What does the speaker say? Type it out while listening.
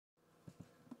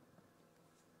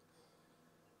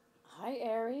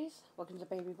Aries, welcome to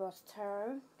Baby Boss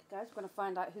Tarot. Guys, we're going to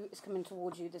find out who is coming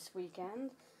towards you this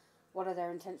weekend, what are their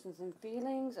intentions and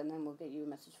feelings, and then we'll get you a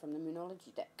message from the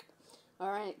Moonology deck.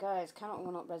 Alright guys, cannot or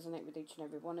will not resonate with each and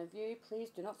every one of you. Please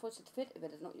do not force it to fit if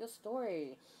it is not your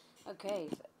story. Okay,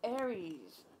 so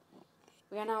Aries.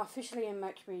 We are now officially in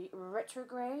Mercury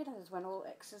retrograde, as when all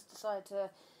exes decide to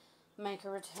make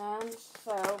a return.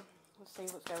 So, let's see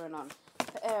what's going on.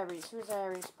 For Aries, who is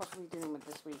Aries possibly dealing with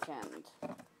this weekend?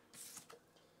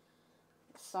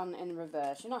 Sun in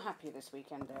reverse. You're not happy this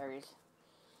weekend, Aries.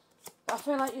 But I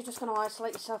feel like you're just going to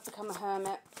isolate yourself, become a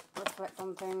hermit, reflect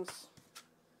on things.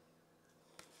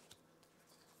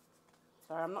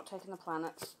 Sorry, I'm not taking the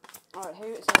planets. Alright,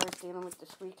 who is Aries dealing with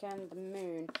this weekend? The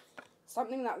moon.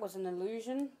 Something that was an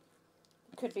illusion.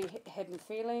 Could be hidden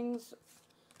feelings.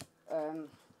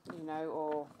 You know,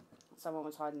 or someone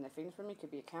was hiding their feelings from you.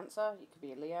 Could be a Cancer. You could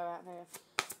be a Leo out here.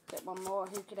 Get one more.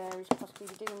 Who could Aries possibly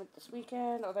be dealing with this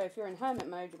weekend? Although if you're in hermit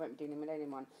mode, you won't be dealing with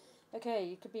anyone. Okay,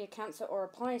 you could be a Cancer or a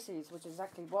Pisces, which is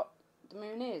exactly what the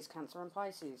moon is. Cancer and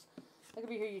Pisces. That could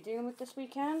be who you're dealing with this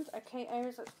weekend. Okay,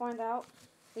 Aries, let's find out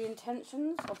the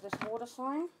intentions of this water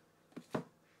sign.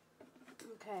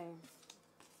 Okay.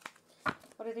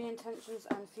 What are the intentions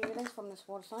and feelings from this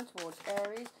water sign towards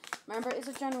Aries? Remember, it is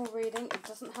a general reading. It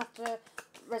doesn't have to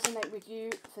resonate with you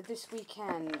for this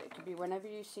weekend. It could be whenever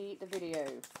you see the video.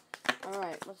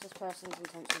 Alright, what's this person's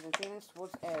intentions and feelings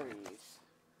towards Aries?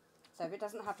 So if it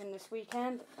doesn't happen this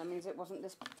weekend, that means it wasn't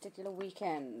this particular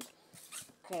weekend.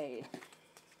 Okay.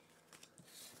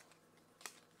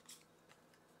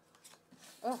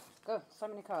 Oh, God, so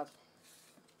many cards.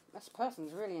 This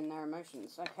person's really in their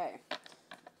emotions. Okay.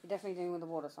 You're definitely dealing with a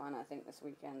water sign, I think, this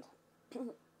weekend.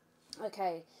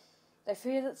 Okay. They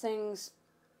fear that things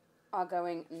are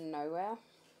going nowhere.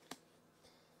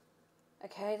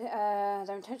 Okay.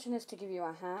 Their intention is to give you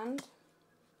a hand.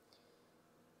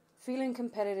 Feeling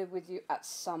competitive with you at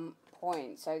some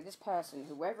point. So this person,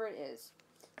 whoever it is,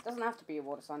 doesn't have to be a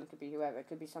water sign. It could be whoever. It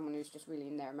could be someone who's just really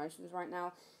in their emotions right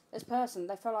now. This person,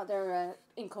 they feel like they're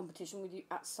in competition with you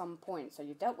at some point. So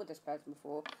you've dealt with this person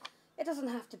before. It doesn't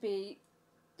have to be...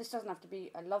 This doesn't have to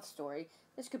be a love story.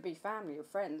 This could be family or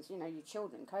friends, you know, your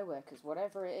children, co-workers,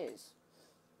 whatever it is.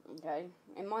 Okay?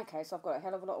 In my case, I've got a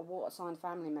hell of a lot of water sign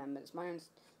family members. My own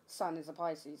son is a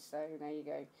Pisces, so there you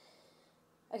go.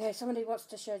 Okay, somebody wants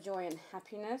to share joy and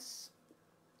happiness.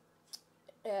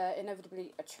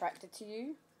 Inevitably attracted to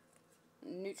you.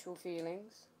 Neutral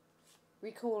feelings.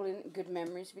 Recalling good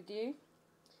memories with you.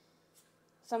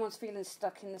 Someone's feeling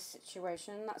stuck in this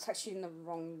situation. That's actually in the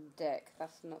wrong deck.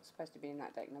 That's not supposed to be in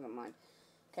that deck. Never mind.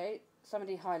 Okay.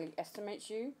 Somebody highly estimates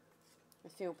you. They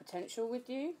feel potential with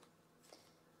you.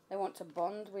 They want to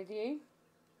bond with you.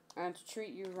 And to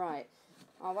treat you right.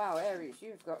 Oh, wow, Aries.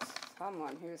 You've got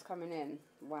someone who is coming in.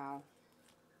 Wow.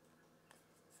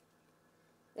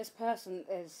 This person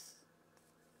is...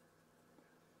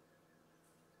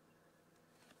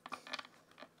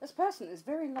 This person is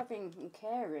very loving and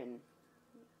caring.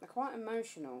 They're quite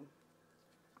emotional.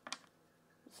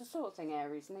 It's the sort of thing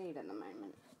Aries need at the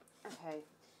moment. Okay,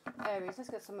 Aries,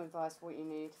 let's get some advice for what you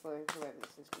need for whoever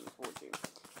this is coming towards you.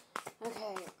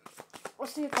 Okay,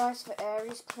 what's the advice for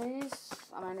Aries, please?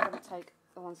 I'm only going to take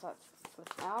the ones that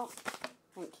flipped out.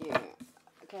 Thank you.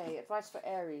 Okay, advice for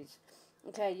Aries.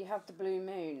 Okay, you have the blue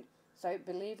moon. So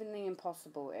believe in the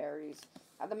impossible, Aries.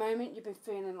 At the moment, you've been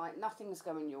feeling like nothing's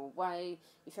going your way.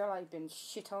 You feel like you've been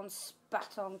shit on,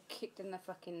 spat on, kicked in the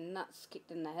fucking nuts, kicked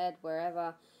in the head,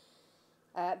 wherever.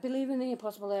 Believe in the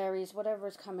impossible, Aries. Whatever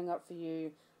is coming up for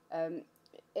you,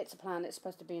 it's a plan. It's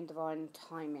supposed to be in divine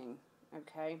timing.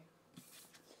 Okay?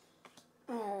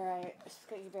 Alright, let's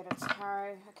get you a bit of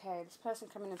tarot. Okay, this person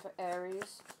coming in for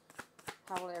Aries.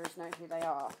 How will Aries know who they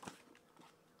are?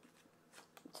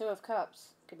 Two of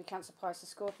Cups. Could be Cancer, Pisces,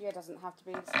 Scorpio. It doesn't have to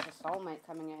be. This is a soulmate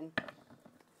coming in.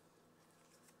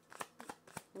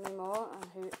 Any more?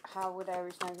 And how would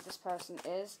Aries know who this person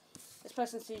is? This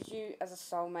person sees you as a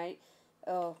soulmate.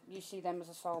 Or you see them as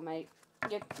a soulmate.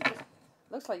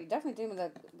 Looks like you're definitely dealing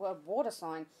with a water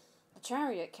sign. The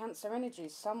Chariot, Cancer energy.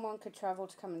 Someone could travel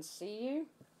to come and see you.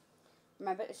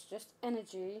 Remember, it's just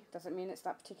energy. Doesn't mean it's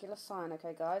that particular sign,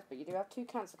 okay, guys? But you do have two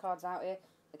Cancer cards out here.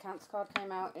 The Cancer card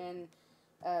came out in...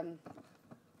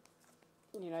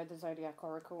 you know, the Zodiac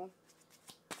Oracle.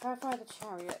 Clarify the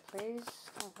Chariot, please.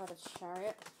 Clarify the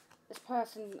Chariot. This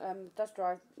person does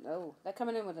drive... Oh, they're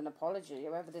coming in with an apology,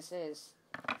 whoever this is.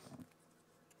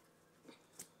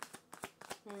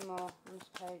 No more on this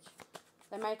page.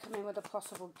 They may come in with a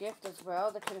possible gift as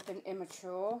well. They could have been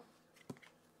immature.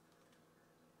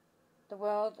 The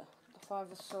World, the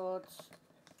Five of Swords,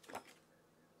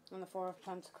 and the Four of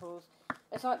Pentacles.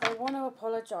 It's like they want to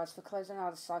apologise for closing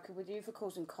out a cycle with you, for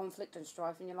causing conflict and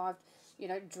strife in your life. You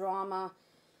know, drama,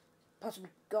 possibly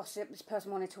gossip. This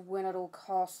person wanted to win at all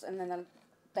costs, and then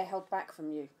they held back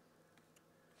from you.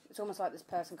 It's almost like this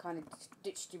person kind of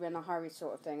ditched you in a hurry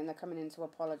sort of thing, and they're coming in to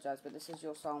apologise, but this is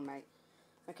your soulmate.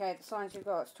 Okay, the signs you've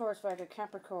got, it's Taurus, Virgo,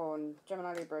 Capricorn,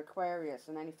 Gemini, Libra, Aquarius,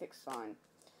 and any fixed sign.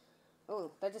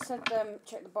 Oh, they just said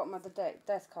check the bottom of the deck,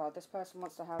 Death card. This person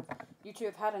wants to have, you two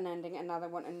have had an ending and now they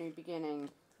want a new beginning.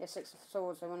 Yeah, Six of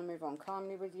Swords, they want to move on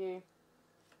calmly with you.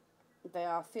 They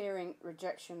are fearing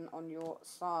rejection on your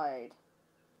side.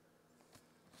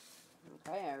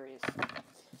 Okay, Aries.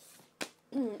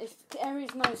 If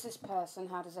Aries knows this person,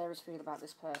 how does Aries feel about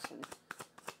this person?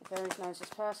 If Aries knows this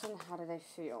person, how do they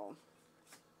feel?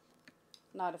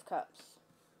 Knight of Cups.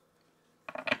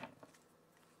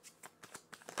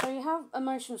 So you have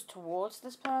emotions towards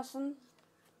this person.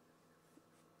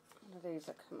 What are these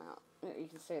that come out? You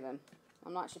can see them.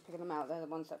 I'm not actually picking them out. They're the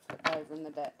ones that flip over in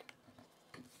the deck.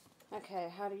 Okay,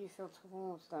 how do you feel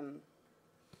towards them?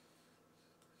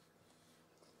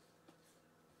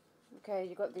 Okay,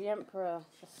 you've got the Emperor,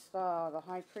 the Star, the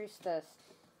High Priestess,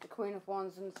 the Queen of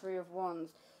Wands, and the Three of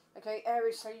Wands. Okay,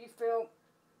 Aries, so you feel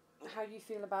how you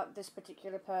feel about this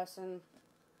particular person.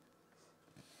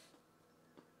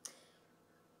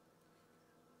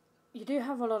 You do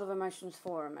have a lot of emotions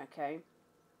for him, okay?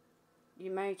 You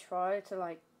may try to,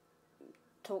 like,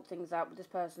 talk things out with this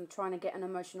person, trying to get an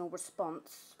emotional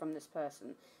response from this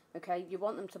person, okay? You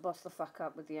want them to boss the fuck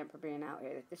up with the Emperor being out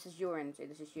here. This is your energy,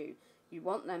 this is you. You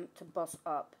want them to boss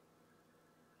up,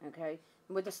 okay?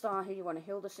 And with the Star here, you want to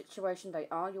heal the situation. They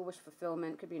are your wish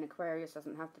fulfillment. Could be an Aquarius,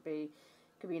 doesn't have to be.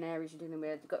 Could be an Aries you're dealing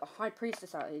with. You've got the High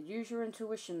Priestess out here. Use your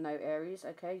intuition, though, Aries,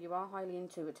 okay? You are highly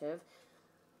intuitive.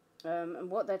 And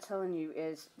what they're telling you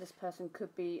is this person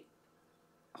could be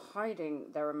hiding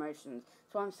their emotions.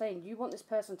 So I'm saying you want this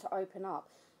person to open up,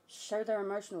 show their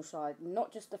emotional side,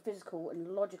 not just the physical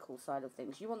and logical side of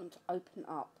things. You want them to open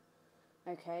up,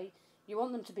 okay? You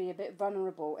want them to be a bit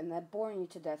vulnerable, and they're boring you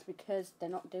to death because they're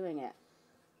not doing it.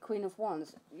 Queen of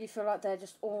Wands, you feel like they're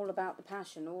just all about the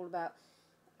passion, all about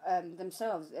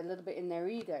themselves, a little bit in their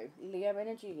ego. Leo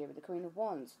energy here with the Queen of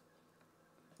Wands.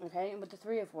 Okay, and with the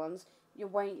Three of Wands, you're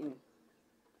waiting.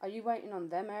 Are you waiting on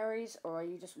them, Aries, or are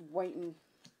you just waiting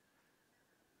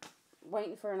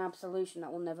for an absolution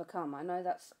that will never come? I know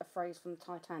that's a phrase from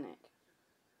Titanic.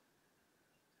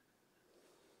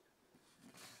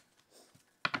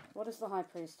 What is the High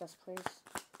Priestess, please?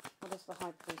 What is the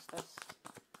High Priestess?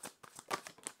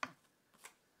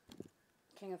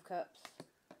 King of Cups.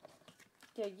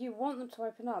 Yeah, you want them to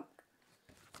open up.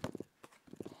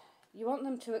 You want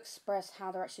them to express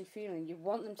how they're actually feeling. You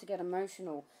want them to get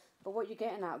emotional. But what you're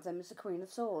getting out of them is the Queen of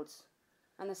Swords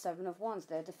and the Seven of Wands.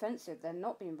 They're defensive. They're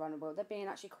not being vulnerable. They're being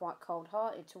actually quite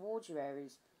cold-hearted towards you,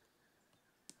 Aries.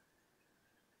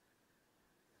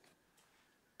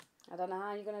 I don't know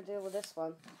how you're going to deal with this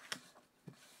one.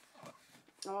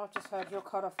 Oh, I've just heard your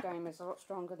cut-off game is a lot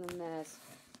stronger than theirs.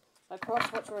 So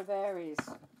cross-watcher of Aries.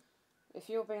 If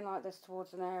you're being like this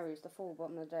towards an Aries, the Fool,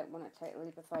 bottom of the deck, want to take a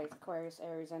leap of faith. Aquarius,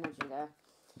 Aries energy there.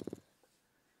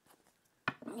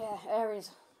 Yeah, Aries,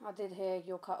 I did hear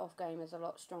your cut-off game is a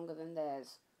lot stronger than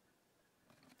theirs.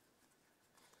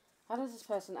 How does this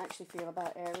person actually feel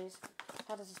about Aries?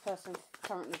 How does this person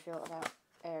currently feel about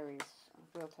Aries?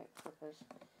 We'll take flippers.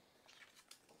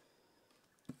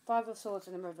 Five of Swords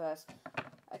in the reverse.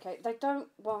 Okay, they don't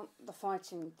want the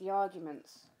fighting, the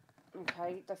arguments.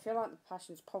 Okay, they feel like the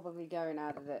passion's probably going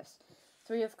out of this.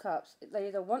 Three of Cups. They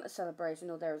either want a celebration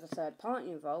or there is a third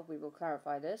party involved. We will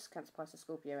clarify this. Cancer, Pisces,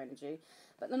 Scorpio energy.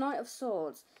 But the Knight of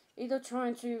Swords, either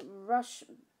trying to rush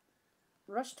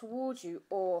towards you,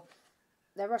 or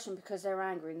they're rushing because they're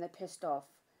angry and they're pissed off.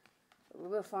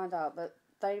 We'll find out. But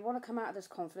they want to come out of this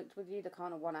conflict with you. They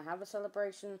kind of want to have a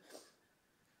celebration.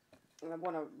 They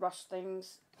want to rush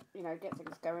things, you know, get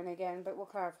things going again. But we'll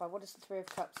clarify. What is the Three of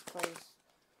Cups, please?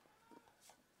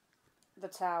 The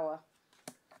Tower.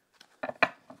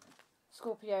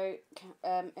 Scorpio,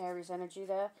 Aries energy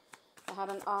there. I had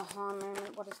an aha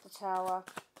moment. What is the Tower?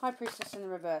 High Priestess in the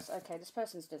reverse. Okay, this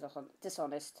person's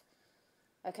dishonest.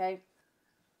 Okay?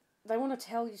 They want to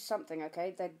tell you something,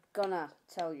 okay? They're gonna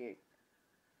tell you.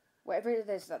 Whatever it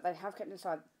is that they have kept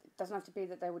inside, it doesn't have to be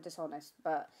that they were dishonest,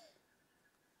 but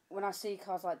when I see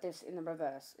cards like this in the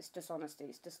reverse, it's dishonesty,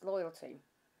 it's disloyalty.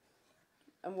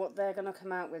 And what they're going to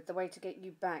come out with, the way to get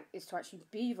you back, is to actually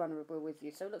be vulnerable with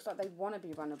you. So it looks like they want to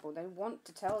be vulnerable. They want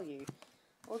to tell you.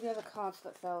 All the other cards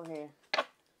that fell here.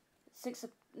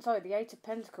 The Eight of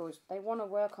Pentacles. They want to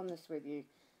work on this with you.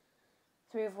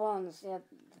 Three of Wands. Yeah.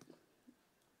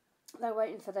 They're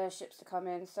waiting for their ships to come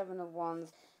in. 7 of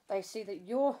Wands. They see that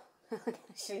you're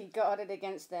actually guarded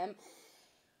against them.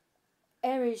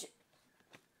 Aries,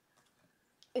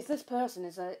 if this person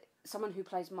is someone who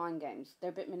plays mind games,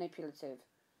 they're a bit manipulative.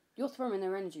 You're throwing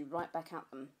their energy right back at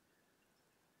them.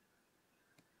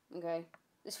 Okay?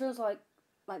 This feels like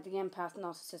the empath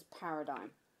narcissist paradigm.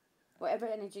 Whatever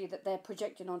energy that they're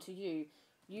projecting onto you,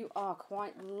 you are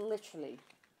quite literally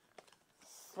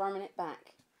throwing it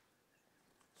back.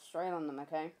 Straight on them,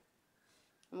 okay?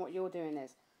 And what you're doing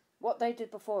is, what they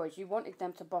did before is you wanted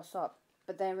them to boss up,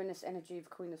 but they're in this energy of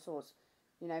Queen of Swords.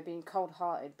 You know, being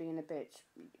cold-hearted, being a bitch,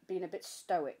 being a bit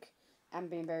stoic, and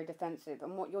being very defensive.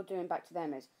 And what you're doing back to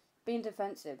them is being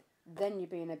defensive, then you're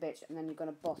being a bitch, and then you're going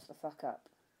to boss the fuck up.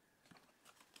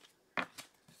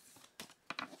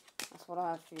 That's what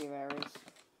I have for you, Aries.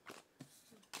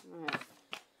 Right.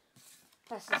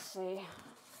 Let's just see.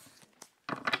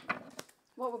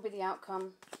 What would be the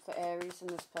outcome for Aries and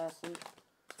this person?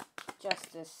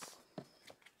 Justice.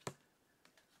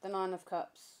 The 9 of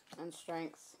Cups and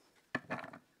Strength.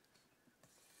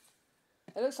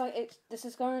 It looks like this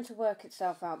is going to work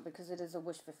itself out because it is a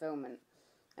wish fulfillment.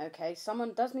 Okay,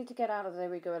 someone does need to get out of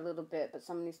their ego a little bit, but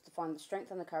someone needs to find the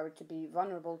strength and the courage to be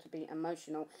vulnerable, to be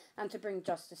emotional, and to bring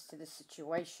justice to the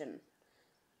situation.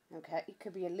 Okay, it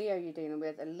could be a Leo you're dealing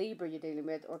with, a Libra you're dealing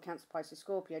with, or a Cancer, Pisces,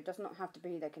 Scorpio. It does not have to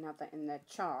be, they can have that in their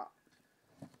chart.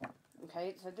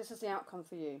 Okay, so this is the outcome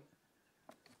for you.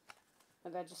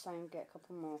 But they're just saying get a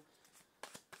couple more.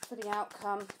 For the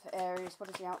outcome for Aries, what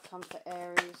is the outcome for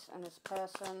Aries and this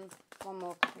person? One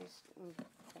more, please.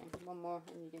 Okay, one more,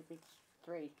 and you give me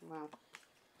 3. Wow.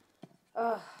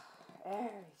 Ugh,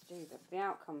 Aries, Jesus. The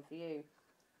outcome for you.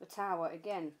 The Tower,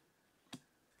 again.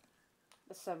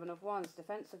 The 7 of Wands,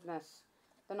 defensiveness.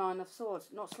 The 9 of Swords,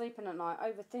 not sleeping at night,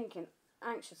 overthinking,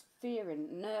 anxious,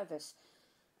 fearing, nervous,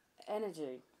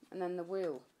 energy. And then the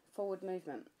Wheel, forward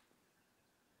movement.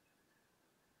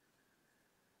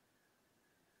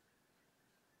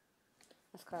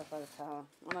 Let's clarify the Tower.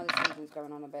 I know this reading's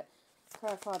going on a bit.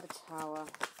 Clarify the Tower.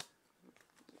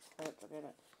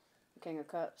 The King of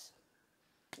Cups.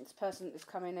 This person is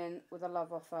coming in with a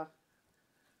love offer,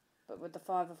 but with the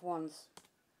 5 of Wands.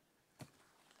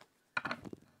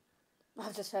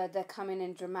 I've just heard they're coming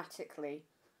in dramatically.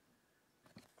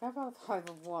 Clarify the 5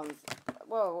 of Wands.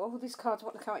 Whoa, all these cards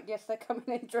want to come out. Yes, they're coming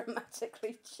in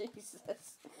dramatically.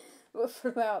 Jesus. Well,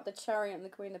 throughout the Chariot and the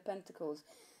Queen of Pentacles.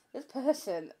 This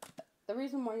person, the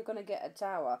reason why you're going to get a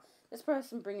Tower, this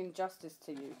person bringing justice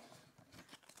to you.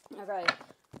 Okay.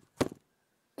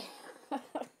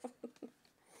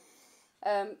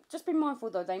 Just be mindful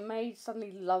though, they may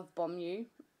suddenly love bomb you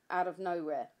out of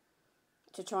nowhere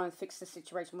to try and fix the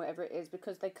situation, whatever it is,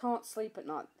 because they can't sleep at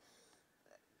night.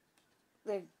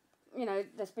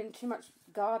 There's been too much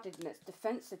guardedness,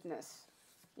 defensiveness,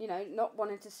 not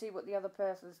wanting to see what the other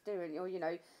person's doing, or,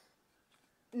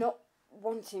 not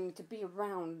wanting to be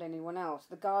around anyone else.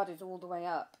 The guard is all the way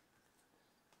up.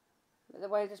 The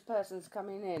way this person's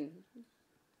coming in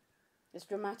is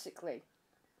dramatically.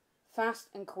 Fast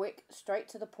and quick, straight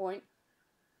to the point.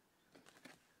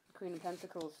 Queen of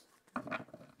Pentacles.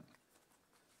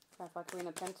 Clarify Queen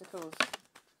of Pentacles.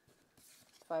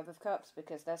 5 of Cups,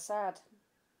 because they're sad.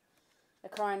 They're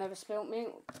crying over spilt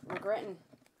milk, regretting.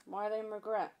 Why are they in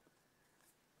regret?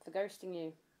 For ghosting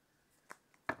you.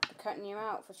 For cutting you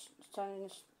out, for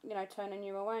turning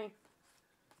you away.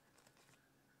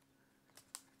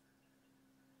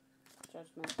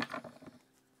 Judgment.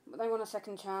 But they want a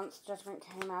second chance. Judgment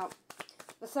came out.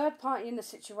 The third party in the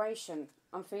situation,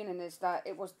 I'm feeling, is that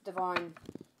it was divine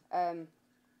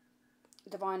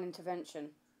intervention.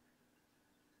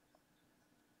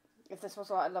 If this was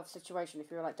like a love situation, if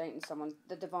you were like dating someone,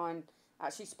 the divine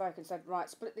actually spoke and said, right,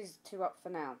 split these two up for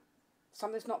now.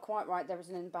 Something's not quite right, there is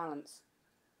an imbalance.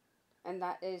 And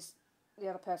that is the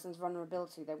other person's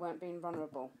vulnerability. They weren't being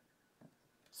vulnerable.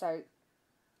 So,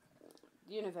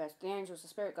 the universe, the angels, the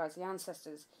spirit guides, the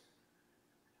ancestors,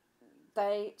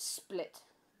 they split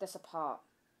this apart.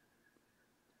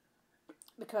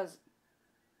 Because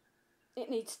it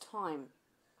needs time.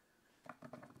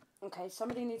 Okay,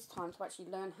 somebody needs time to actually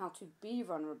learn how to be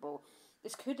vulnerable.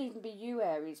 This could even be you,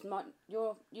 Aries.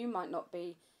 You might not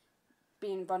be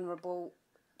being vulnerable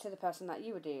to the person that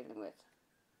you were dealing with.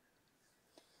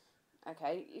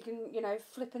 Okay, you can,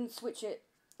 flip and switch it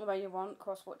the way you want,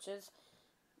 cross watchers.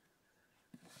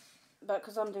 But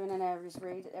because I'm doing an Aries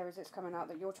read, Aries, it's coming out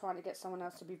that you're trying to get someone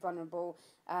else to be vulnerable,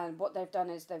 and what they've done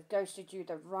is they've ghosted you,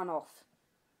 they've run off.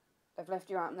 They've left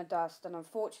you out in the dust, and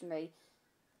unfortunately,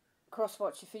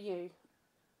 cross-watcher for you,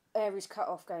 Aries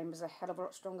cut-off game is a hell of a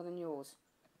lot stronger than yours.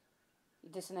 You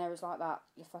diss an Aries like that,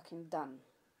 you're fucking done.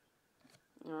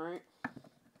 Alright?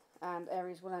 And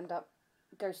Aries will end up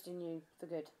ghosting you for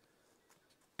good.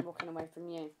 Walking away from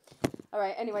you.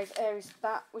 Alright, anyways, Aries,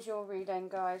 that was your reading,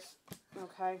 guys.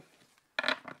 Okay.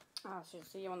 I shall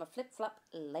see you on the flip-flop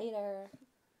later.